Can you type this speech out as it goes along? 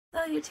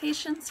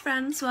Salutations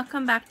friends,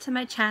 welcome back to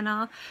my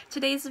channel.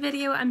 Today's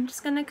video I'm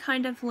just gonna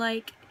kind of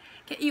like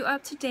get you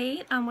up to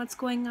date on what's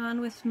going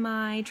on with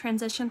my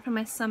transition from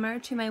my summer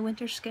to my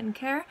winter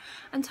skincare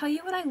and tell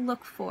you what I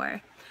look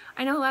for.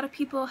 I know a lot of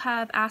people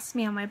have asked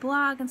me on my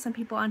blog and some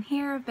people on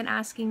here have been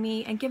asking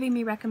me and giving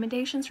me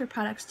recommendations for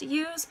products to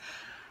use,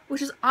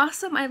 which is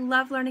awesome. I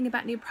love learning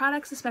about new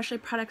products, especially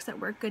products that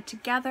work good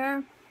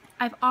together.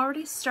 I've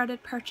already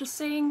started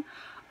purchasing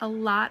a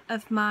lot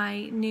of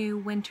my new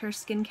winter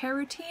skincare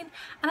routine,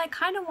 and I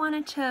kind of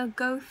wanted to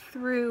go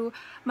through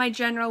my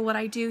general what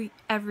I do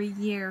every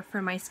year for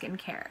my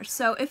skincare.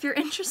 So if you're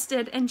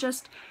interested in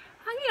just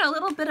a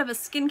little bit of a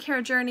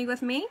skincare journey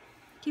with me,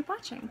 keep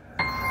watching.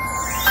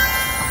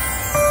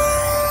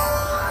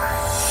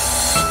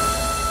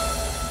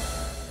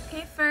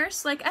 Okay,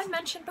 first, like I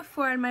mentioned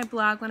before in my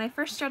blog, when I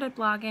first started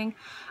blogging,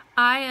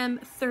 I am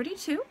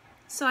 32.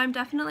 So I'm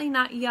definitely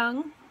not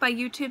young by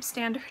YouTube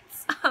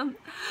standards,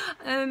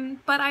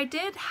 but I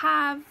did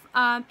have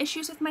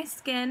issues with my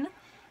skin.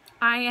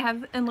 I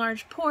have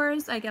enlarged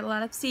pores, I get a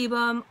lot of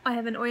sebum, I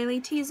have an oily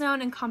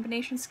T-zone and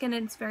combination skin,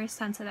 and it's very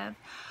sensitive.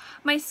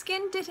 My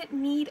skin didn't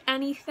need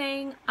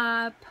anything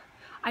up.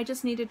 I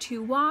just needed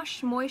to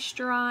wash,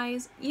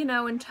 moisturize,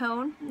 and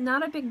tone.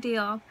 Not a big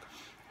deal.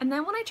 And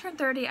then when I turned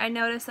 30, I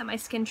noticed that my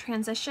skin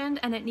transitioned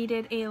and it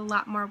needed a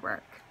lot more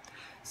work.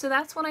 So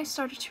that's when I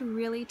started to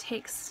really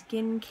take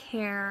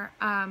skincare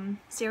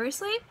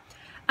seriously,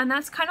 and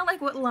that's kind of like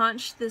what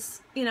launched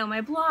this, my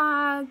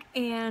blog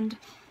and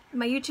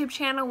my YouTube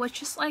channel was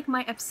just like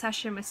my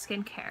obsession with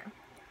skincare.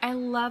 I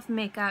love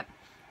makeup,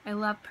 I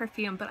love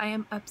perfume, but I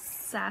am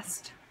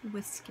obsessed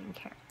with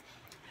skincare.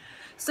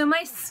 So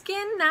my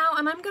skin now,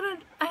 and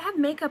I have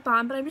makeup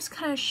on, but I'm just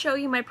kind of show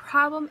you my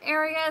problem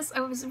areas.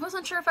 I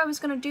wasn't sure if I was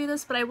going to do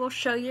this, but I will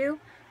show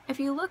you. If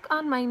you look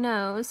on my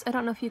nose, I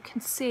don't know if you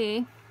can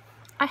see,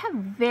 I have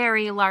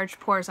very large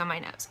pores on my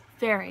nose,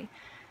 very.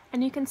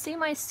 And you can see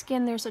my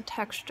skin, there's a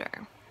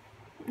texture.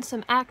 And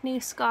some acne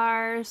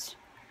scars,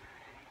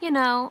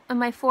 and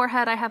my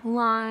forehead I have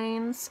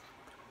lines.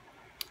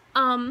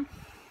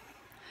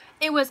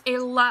 It was a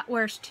lot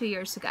worse 2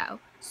 years ago.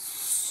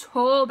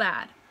 So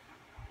bad,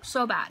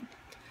 so bad.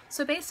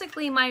 So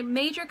basically my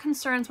major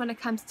concerns when it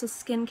comes to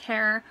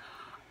skincare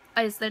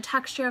is the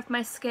texture of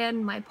my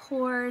skin, my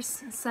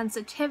pores,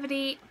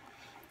 sensitivity.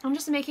 I'm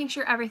just making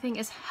sure everything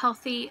is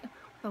healthy,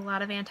 a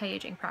lot of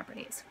anti-aging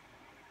properties.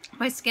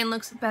 My skin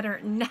looks better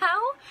now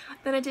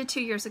than it did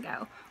 2 years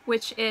ago,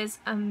 which is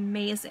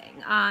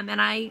amazing. And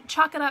I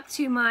chalk it up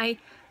to my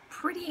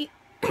pretty,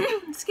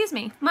 excuse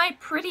me, my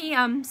pretty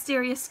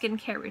serious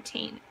skincare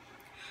routine.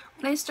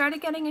 When I started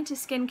getting into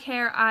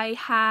skincare,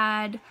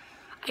 I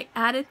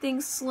added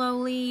things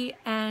slowly,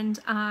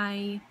 and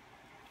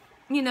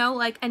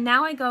and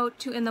now I go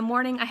to, in the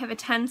morning I have a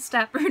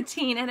 10-step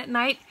routine, and at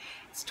night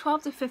it's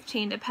 12 to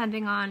 15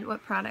 depending on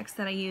what products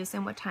that I use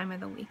and what time of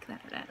the week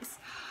that it is.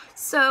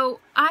 So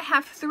I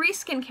have 3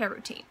 skincare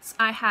routines.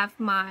 I have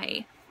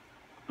my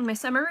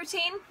summer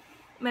routine,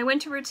 my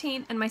winter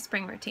routine, and my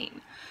spring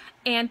routine.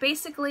 And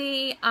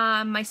basically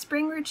my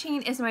spring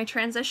routine is my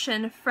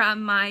transition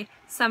from my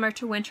summer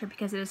to winter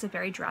because it is a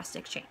very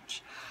drastic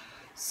change.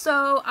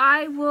 So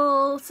I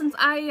will, since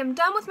I am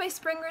done with my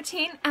spring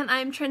routine and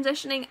I'm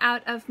transitioning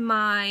out of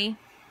my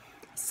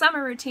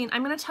summer routine,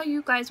 I'm going to tell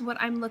you guys what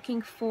I'm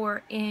looking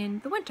for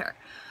in the winter.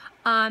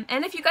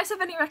 And if you guys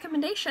have any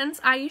recommendations,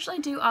 I usually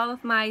do all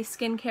of my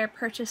skincare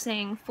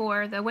purchasing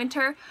for the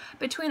winter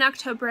between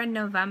October and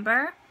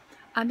November.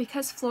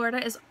 Because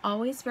Florida is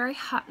always very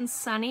hot and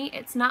sunny,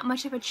 it's not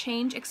much of a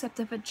change except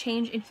of a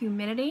change in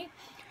humidity.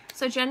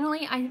 So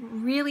generally I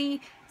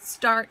really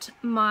start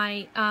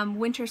my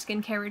winter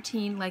skincare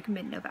routine like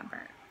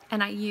mid-November,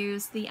 and I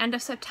use the end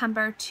of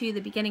September to the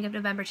beginning of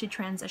November to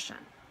transition.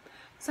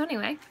 So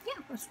anyway,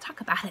 yeah, let's talk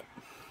about it.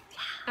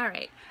 Yeah.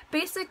 Alright,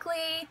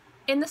 basically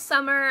in the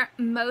summer,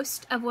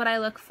 most of what I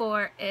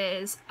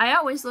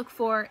always look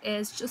for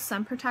is just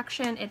sun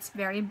protection. It's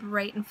very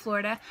bright in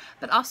Florida,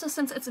 but also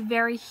since it's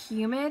very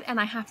humid and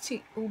I have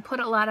to put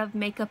a lot of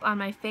makeup on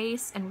my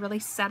face and really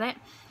set it,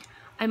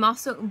 I'm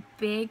also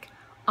big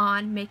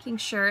on making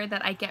sure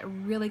that I get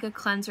really good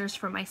cleansers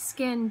for my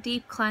skin,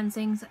 deep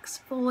cleansings,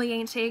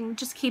 exfoliating,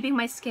 just keeping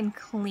my skin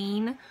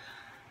clean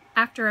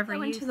after every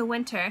use. Into the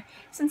winter,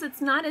 since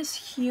it's not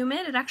as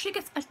humid, it actually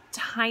gets a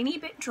tiny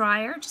bit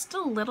drier, just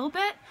a little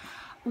bit.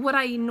 What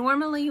I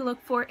normally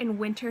look for in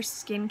winter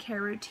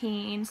skincare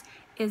routines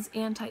is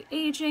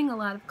anti-aging, a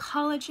lot of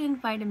collagen,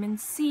 vitamin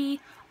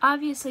C,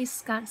 obviously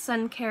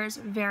sun care is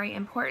very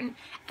important,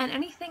 and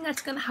anything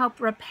that's going to help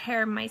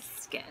repair my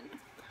skin.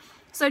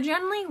 So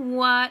generally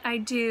what I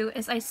do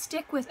is I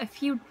stick with a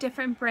few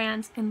different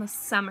brands in the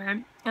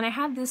summer, and I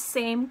have the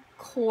same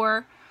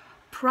core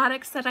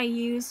products that I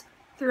use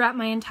throughout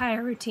my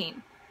entire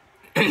routine.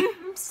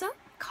 So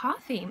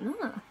coffee.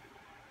 Ugh.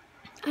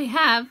 I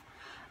have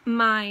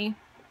my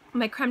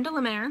Creme De La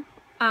Mer,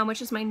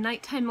 which is my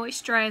nighttime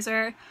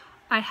moisturizer.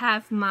 I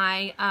have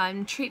my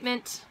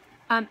treatment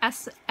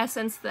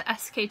essence, the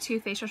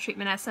SK2 facial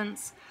treatment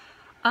essence.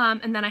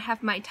 And then I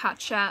have my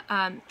Tatcha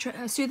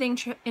Soothing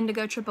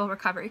Indigo Triple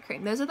Recovery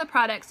Cream. Those are the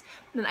products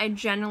that I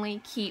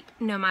generally keep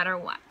no matter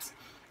what.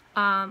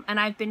 And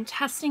I've been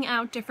testing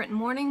out different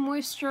morning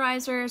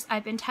moisturizers.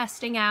 I've been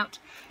testing out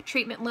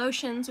treatment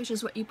lotions, which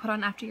is what you put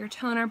on after your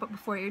toner but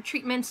before your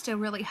treatments to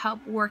really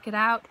help work it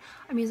out.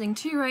 I'm using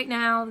 2 right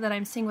now that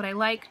I'm seeing what I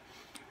like.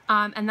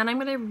 And then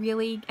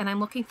I'm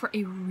looking for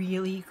a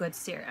really good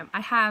serum.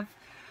 I have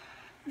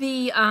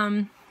the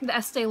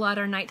Estee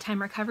Lauder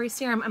Nighttime Recovery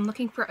Serum. I'm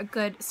looking for a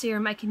good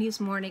serum I can use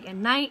morning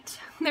and night.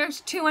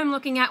 There's 2 I'm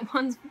looking at.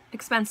 One's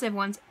expensive,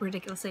 one's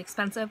ridiculously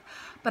expensive,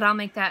 but I'll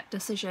make that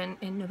decision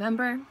in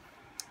November.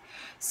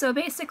 So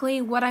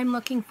basically what I'm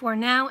looking for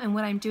now and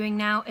what I'm doing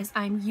now is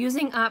I'm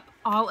using up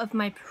all of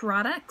my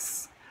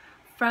products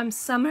from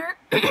summer.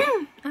 I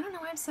don't know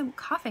why I'm so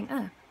coughing.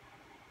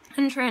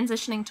 And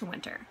transitioning to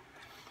winter.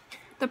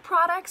 The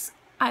products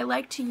I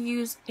like to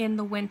use in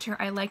the winter,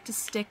 I like to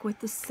stick with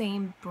the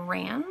same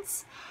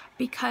brands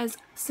because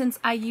since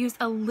I use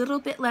a little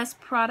bit less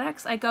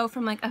products, I go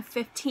from like a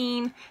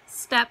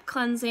 15-step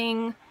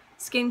cleansing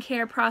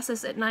skincare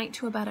process at night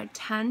to about a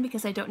 10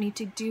 because I don't need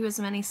to do as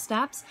many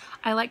steps.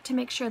 I like to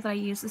make sure that I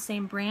use the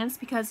same brands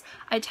because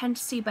I tend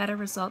to see better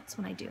results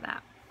when I do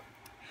that.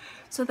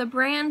 So the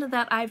brand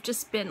that I've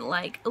just been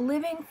like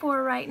living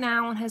for right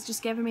now and has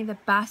just given me the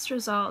best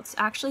results,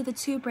 actually the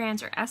 2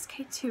 brands are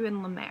SK-II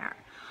and La Mer.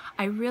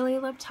 I really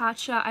love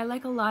Tatcha. I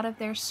like a lot of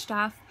their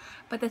stuff,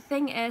 but the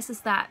thing is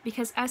that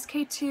because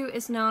SK-II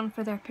is known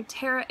for their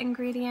Patera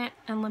ingredient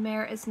and La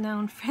Mer is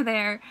known for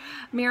their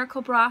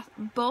Miracle Broth,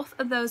 both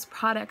of those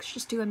products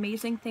just do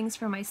amazing things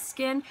for my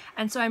skin,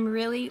 and so I'm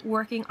really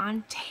working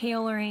on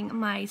tailoring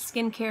my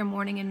skincare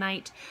morning and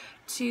night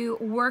to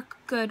work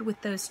good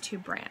with those 2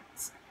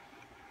 brands.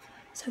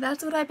 So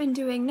that's what I've been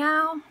doing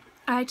now.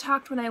 I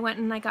talked when I went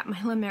and I got my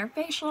La Mer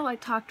facial. I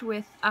talked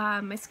with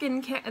my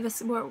skincare,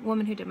 this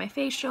woman who did my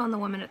facial and the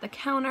woman at the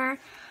counter.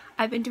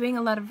 I've been doing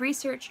a lot of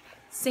research,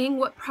 seeing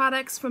what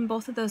products from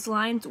both of those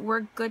lines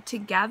work good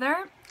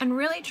together, and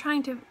really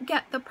trying to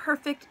get the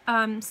perfect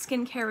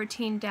skincare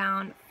routine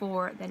down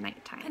for the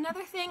nighttime.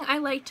 Another thing I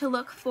like to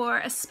look for,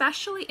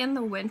 especially in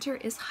the winter,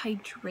 is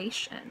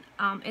hydration.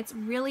 It's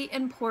really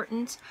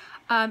important.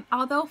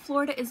 Although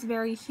Florida is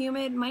very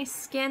humid, my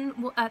skin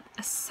will at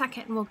a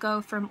second will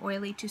go from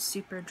oily to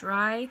super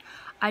dry.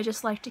 I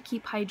just like to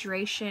keep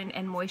hydration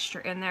and moisture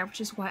in there, which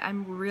is why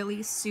I'm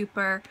really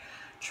super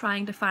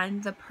trying to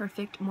find the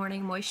perfect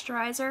morning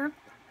moisturizer.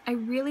 I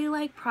really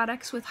like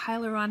products with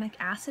hyaluronic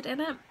acid in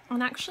it,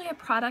 and actually a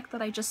product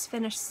that I just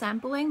finished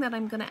sampling that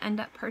I'm going to end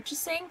up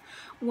purchasing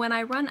when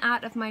I run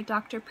out of my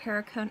Dr.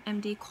 Perricone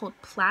MD Cold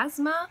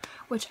Plasma,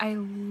 which I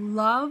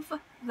love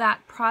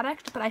that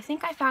product, but I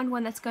think I found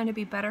one that's going to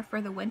be better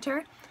for the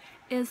winter,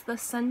 is the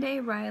Sunday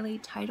Riley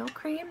Tidal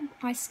Cream.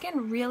 My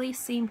skin really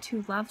seemed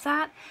to love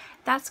that.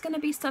 That's going to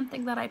be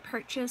something that I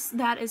purchase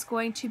that is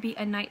going to be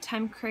a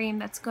nighttime cream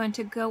that's going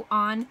to go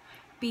on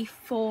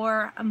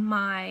before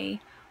my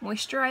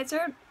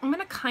moisturizer. I'm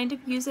going to kind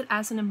of use it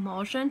as an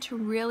emulsion to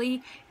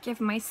really give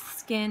my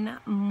skin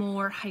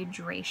more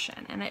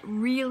hydration, and I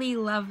really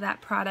love that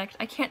product.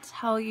 I can't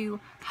tell you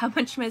how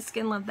much my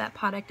skin loved that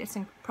product. It's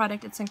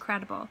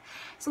incredible.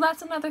 So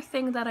that's another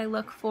thing that I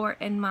look for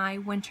in my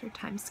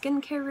wintertime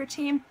skincare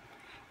routine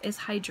is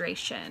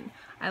hydration.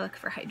 I look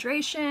for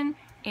hydration,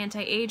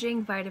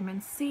 anti-aging,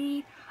 vitamin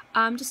C,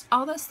 just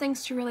all those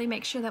things to really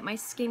make sure that my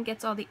skin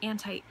gets all the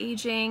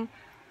anti-aging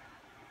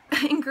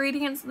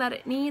ingredients that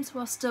it needs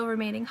while still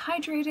remaining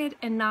hydrated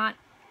and not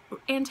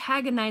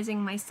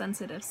antagonizing my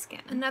sensitive skin.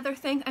 Another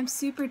thing I'm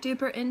super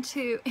duper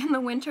into in the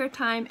winter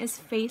time is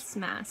face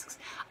masks.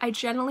 I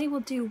generally will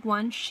do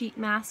 1 sheet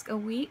mask a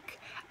week,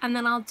 and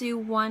then I'll do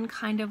 1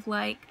 kind of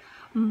like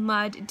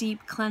mud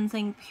deep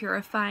cleansing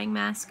purifying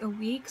mask a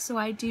week. So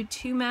I do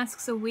 2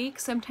 masks a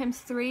week, sometimes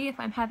 3 if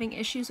I'm having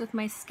issues with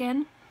my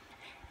skin.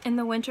 In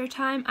the winter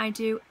time, I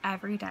do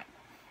every day.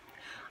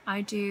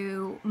 I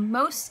do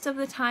most of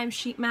the time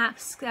sheet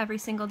masks every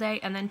single day,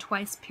 and then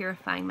twice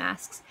purifying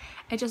masks.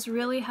 It just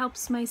really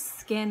helps my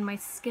skin. My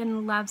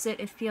skin loves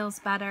it. It feels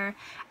better.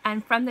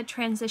 And from the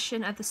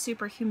transition of the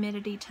super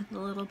humidity to the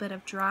little bit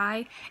of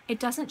dry, it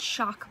doesn't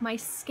shock my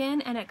skin,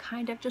 and it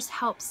kind of just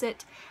helps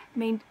it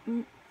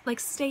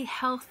stay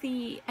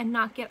healthy and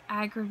not get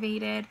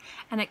aggravated,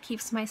 and it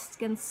keeps my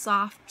skin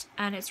soft,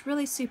 and it's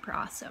really super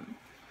awesome.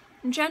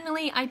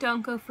 Generally, I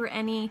don't go for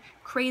any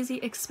crazy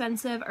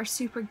expensive or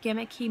super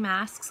gimmicky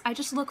masks. I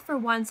just look for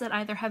ones that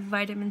either have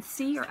vitamin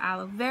C or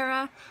aloe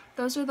vera.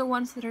 Those are the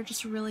ones that are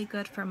just really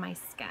good for my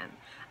skin,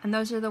 and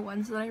those are the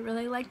ones that I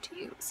really like to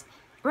use.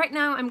 Right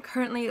now, I'm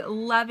currently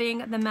loving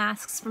the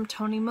masks from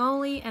Tony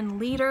Moly and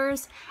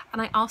Leaders,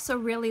 and I also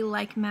really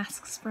like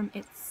masks from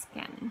It's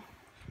Skin.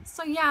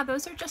 So yeah,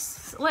 those are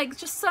just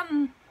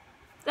some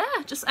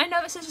I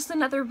know this is just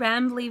another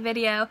rambly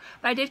video,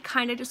 but I did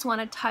kind of just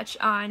want to touch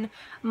on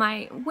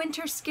my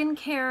winter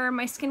skincare,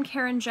 my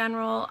skincare in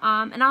general,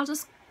 and I'll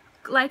just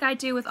like I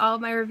do with all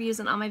of my reviews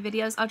and all my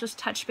videos, I'll just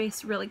touch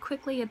base really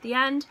quickly at the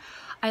end.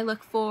 I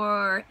look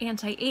for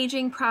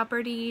anti-aging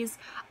properties.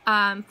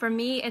 For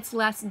me, it's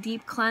less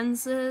deep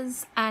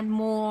cleanses and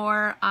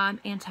more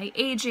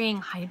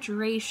anti-aging,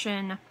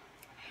 hydration,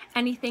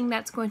 anything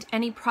that's going to,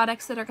 any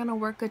products that are going to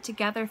work good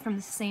together from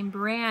the same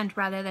brand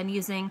rather than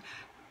using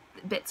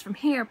bits from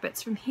here,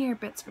 bits from here,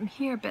 bits from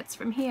here, bits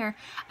from here.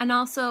 And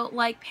also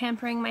like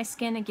pampering my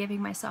skin and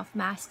giving myself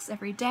masks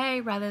every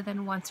day rather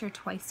than once or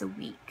twice a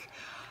week.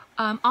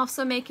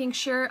 Also making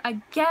sure,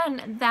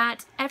 again,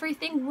 that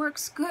everything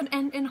works good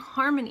and in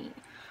harmony,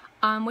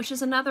 which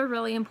is another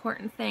really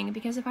important thing,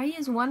 because if I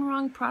use one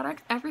wrong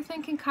product,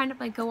 everything can kind of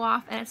like go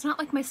off, and it's not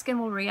like my skin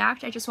will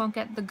react, I just won't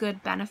get the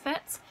good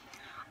benefits.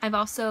 I've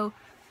also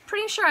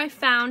pretty sure I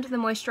found the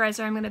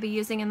moisturizer I'm going to be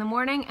using in the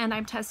morning, and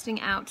I'm testing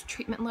out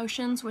treatment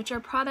lotions, which are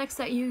products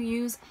that you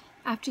use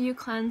after you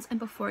cleanse and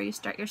before you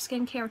start your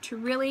skincare to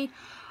really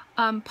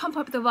pump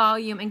up the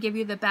volume and give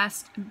you the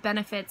best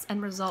benefits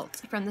and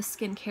results from the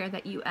skincare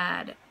that you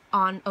add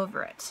on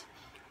over it.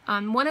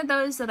 One of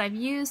those that I've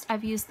used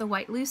the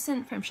White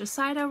Lucent from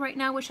Shiseido right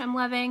now, which I'm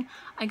loving.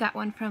 I got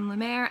one from La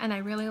Mer, and I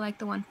really like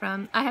the one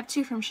from, I have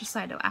two from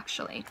Shiseido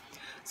actually.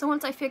 So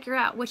once I figure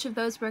out which of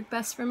those work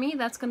best for me,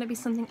 that's going to be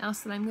something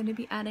else that I'm going to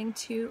be adding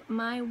to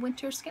my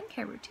winter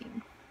skincare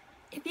routine.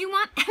 If you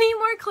want any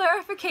more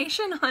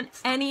clarification on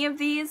any of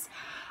these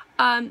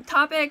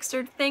topics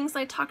or things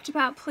I talked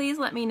about, please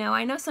let me know.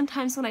 I know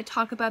sometimes when I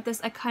talk about this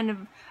I kind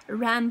of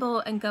ramble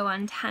and go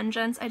on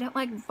tangents. I don't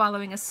like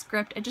following a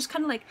script. I just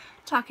kind of like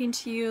talking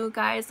to you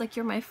guys like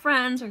you're my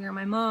friends, or you're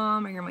my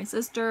mom, or you're my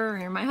sister, or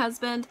you're my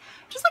husband.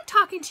 Just like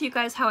talking to you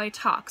guys how I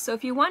talk. So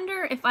if you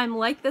wonder if I'm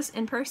like this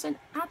in person,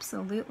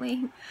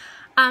 absolutely.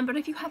 But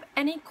if you have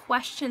any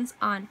questions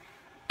on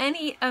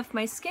any of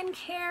my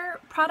skincare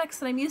products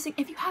that I'm using,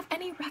 if you have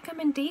any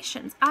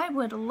recommendations, I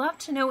would love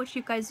to know what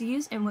you guys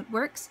use and what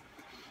works.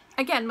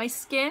 Again, my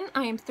skin,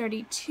 I am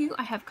 32,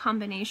 I have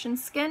combination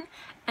skin,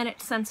 and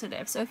it's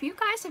sensitive. So if you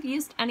guys have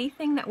used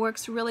anything that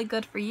works really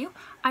good for you,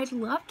 I'd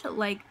love to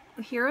like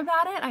hear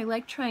about it. I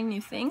like trying new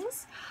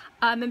things.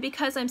 And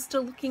because I'm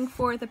still looking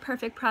for the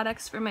perfect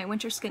products for my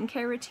winter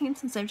skincare routine,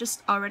 since I've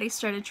just already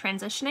started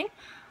transitioning,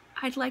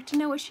 I'd like to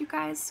know what you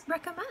guys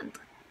recommend.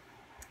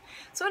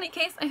 So in any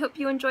case, I hope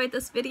you enjoyed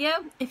this video.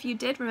 If you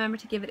did, remember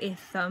to give it a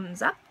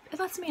thumbs up. It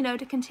lets me know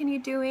to continue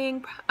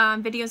doing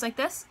videos like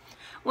this.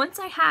 Once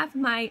I have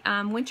my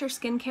winter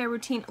skincare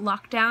routine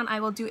locked down, I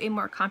will do a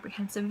more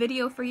comprehensive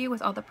video for you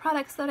with all the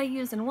products that I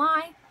use and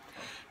why.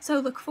 So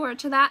look forward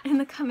to that in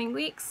the coming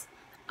weeks.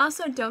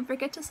 Also, don't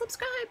forget to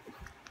subscribe.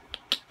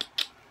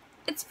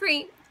 It's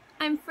free.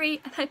 I'm free,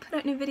 and I put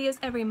out new videos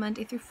every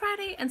Monday through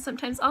Friday, and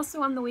sometimes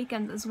also on the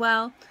weekends as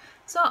well.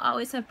 So I'll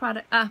always have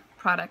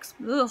products.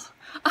 Ugh.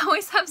 I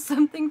always have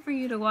something for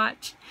you to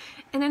watch.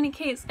 In any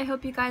case, I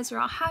hope you guys are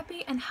all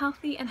happy and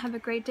healthy and have a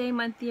great day,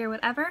 month, year,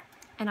 whatever.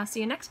 And I'll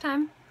see you next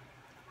time.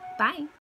 Bye.